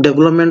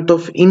development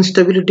of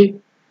instability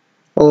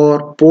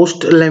or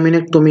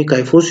post-laminectomy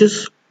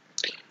kyphosis.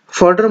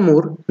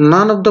 Furthermore,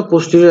 none of the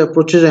posterior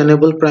approaches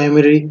enable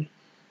primary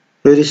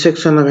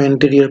resection of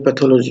anterior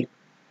pathology.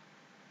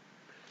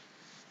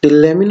 The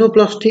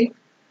laminoplasty,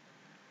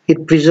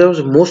 it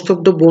preserves most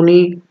of the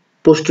bony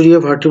posterior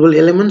vertebral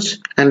elements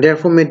and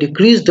therefore may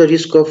decrease the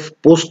risk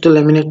of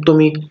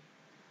post-laminectomy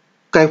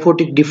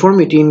kyphotic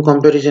deformity in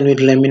comparison with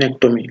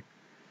laminectomy.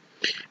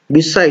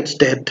 Besides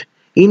that,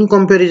 in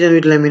comparison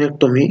with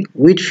laminectomy,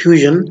 with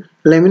fusion,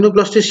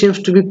 laminoplasty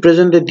seems to be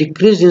present a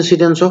decreased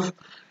incidence of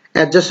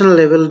adjacent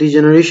level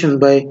degeneration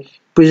by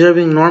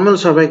preserving normal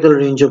cervical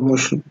range of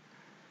motion.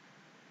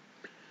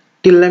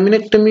 The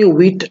laminectomy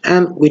with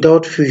and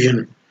without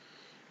fusion.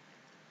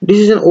 This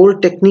is an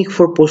old technique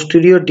for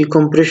posterior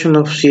decompression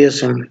of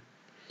CSM,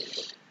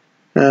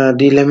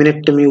 the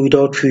laminectomy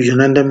without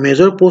fusion, and the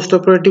major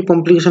postoperative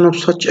complication of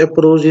such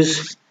approach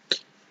is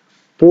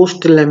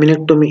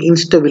post-laminectomy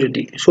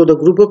instability. So the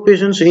group of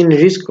patients in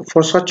risk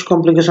for such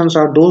complications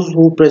are those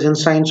who present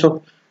signs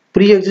of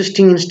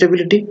pre-existing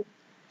instability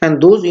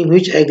and those in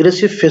which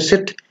aggressive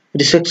facet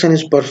resection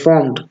is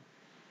performed.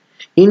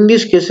 In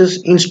these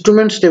cases,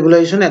 instrument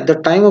stabilization at the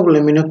time of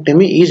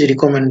laminectomy is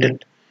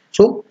recommended.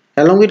 So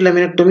along with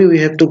laminectomy, we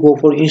have to go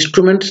for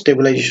instrument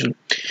stabilization.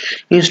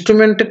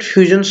 Instrumented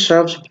fusion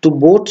serves to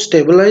both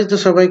stabilize the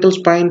cervical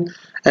spine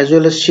as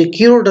well as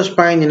secure the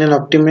spine in an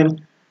optimal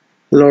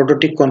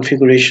lordotic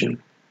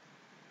configuration.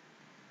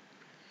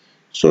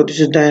 So this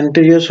is the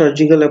anterior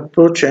surgical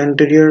approach,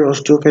 anterior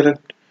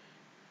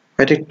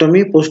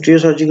osteophyrectomy, posterior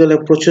surgical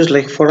approaches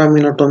like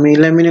foraminotomy,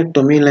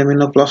 laminectomy,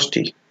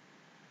 laminoplasty.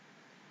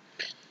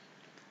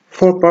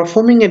 For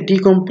performing a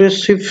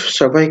decompressive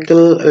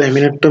cervical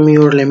laminectomy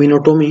or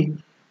laminotomy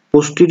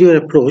posterior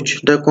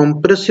approach, the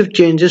compressive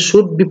changes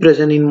should be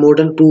present in more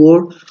than 2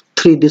 or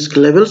 3 disc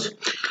levels.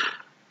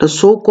 The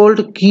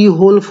so-called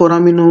keyhole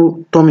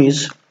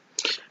foraminotomies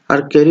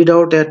are carried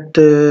out at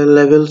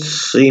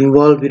levels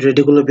involved with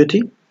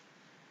radiculopathy.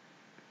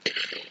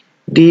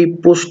 The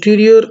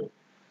posterior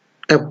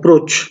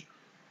approach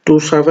to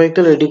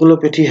cervical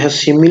radiculopathy has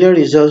similar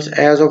results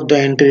as of the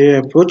anterior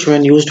approach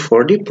when used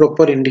for the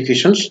proper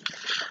indications.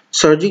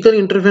 Surgical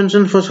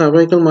intervention for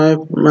cervical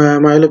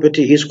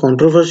myelopathy is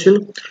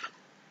controversial.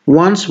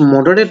 Once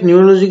moderate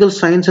neurological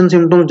signs and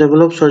symptoms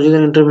develop,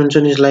 surgical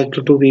intervention is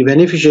likely to be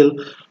beneficial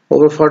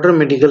over further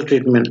medical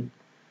treatment.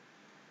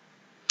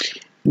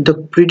 The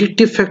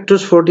predictive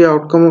factors for the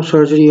outcome of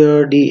surgery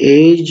are the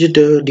age,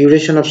 the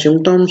duration of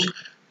symptoms,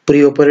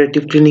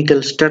 preoperative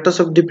clinical status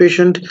of the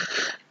patient,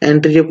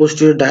 anterior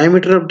posterior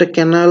diameter of the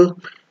canal,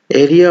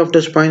 area of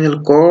the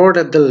spinal cord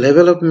at the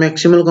level of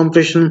maximal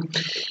compression,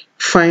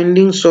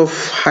 findings of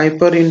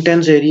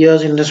hyperintense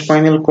areas in the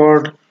spinal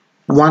cord,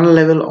 one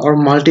level or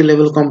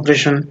multi-level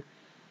compression,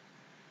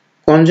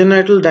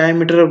 congenital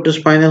diameter of the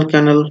spinal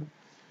canal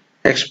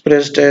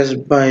expressed as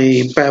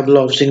by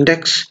Pavlov's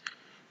index,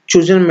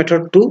 chosen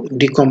method to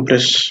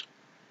decompress.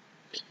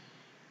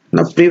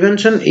 Now,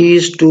 prevention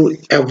is to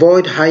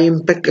avoid high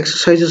impact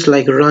exercises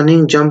like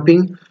running,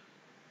 jumping,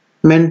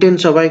 maintain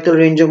cervical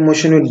range of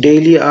motion with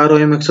daily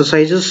ROM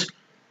exercises,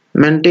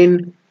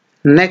 maintain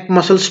neck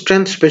muscle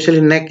strength, especially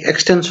neck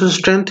extension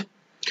strength,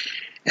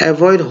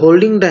 avoid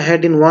holding the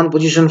head in one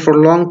position for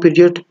long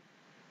period,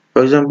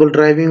 for example,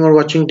 driving or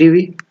watching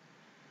TV,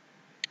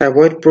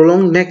 avoid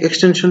prolonged neck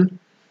extension,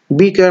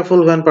 be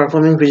careful when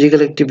performing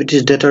physical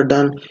activities that are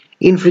done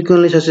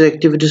infrequently. Such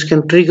activities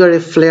can trigger a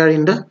flare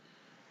in the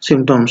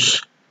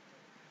symptoms.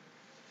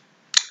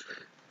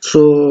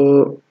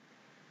 So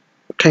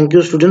thank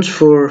you students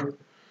for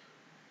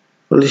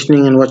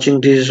listening and watching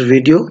this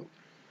video.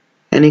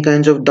 Any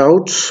kinds of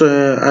doubts,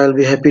 I'll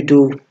be happy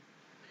to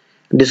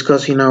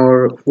discuss in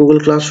our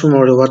Google Classroom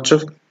or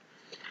WhatsApp.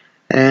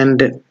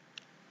 And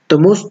the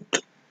most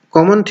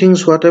common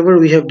things whatever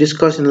we have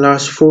discussed in the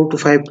last 4 to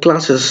 5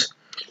 classes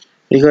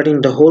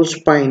regarding the whole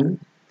spine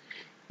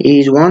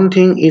is one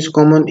thing is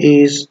common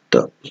is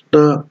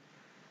the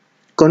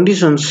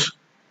conditions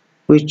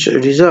which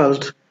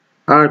result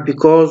are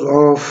because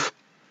of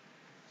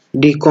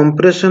the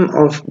compression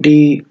of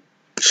the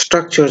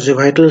structures, the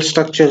vital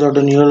structures or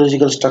the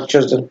neurological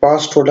structures that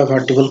pass through the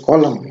vertebral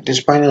column, the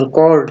spinal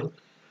cord,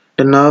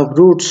 the nerve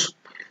roots.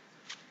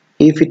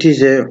 If it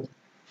is a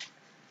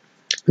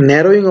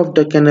narrowing of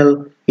the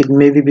canal, it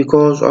may be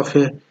because of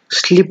a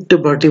slipped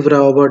vertebra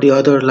over the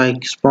other,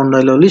 like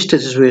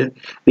spondylolisthesis, where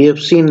we have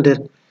seen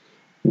that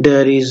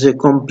there is a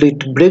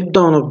complete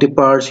breakdown of the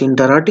parts in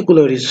the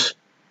articularis,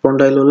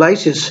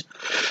 spondylolysis,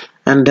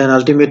 and then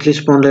ultimately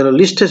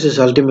spondylolisthesis,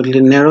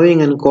 ultimately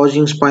narrowing and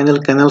causing spinal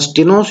canal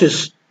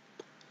stenosis.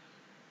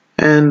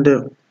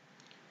 And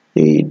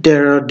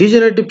there are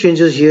degenerative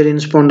changes here in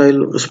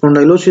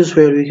spondylosis,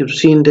 where we have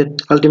seen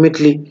that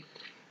ultimately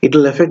it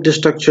will affect the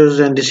structures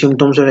and the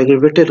symptoms are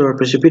aggravated or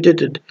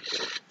precipitated.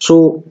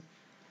 So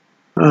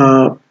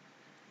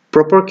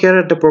proper care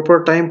at the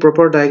proper time,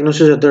 proper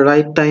diagnosis at the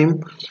right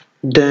time,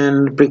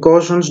 then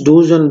precautions,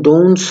 do's and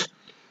don'ts,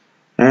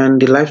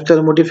 And the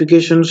lifestyle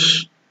modifications,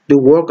 the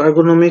work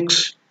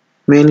ergonomics,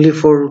 mainly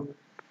for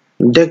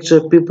desk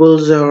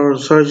peoples or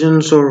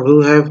surgeons or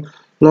who have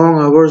long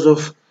hours of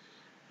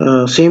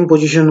same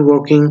position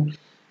working,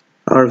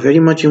 are very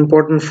much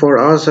important for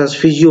us as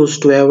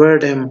physios to aware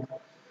them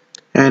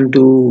and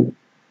to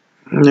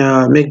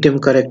make them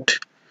correct.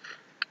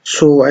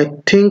 So I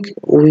think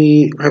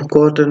we have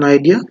got an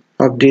idea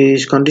of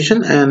this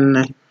condition,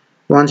 and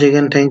once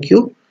again thank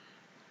you.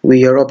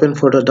 We are open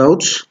for the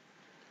doubts.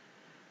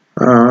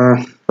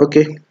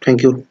 Okay,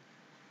 thank you.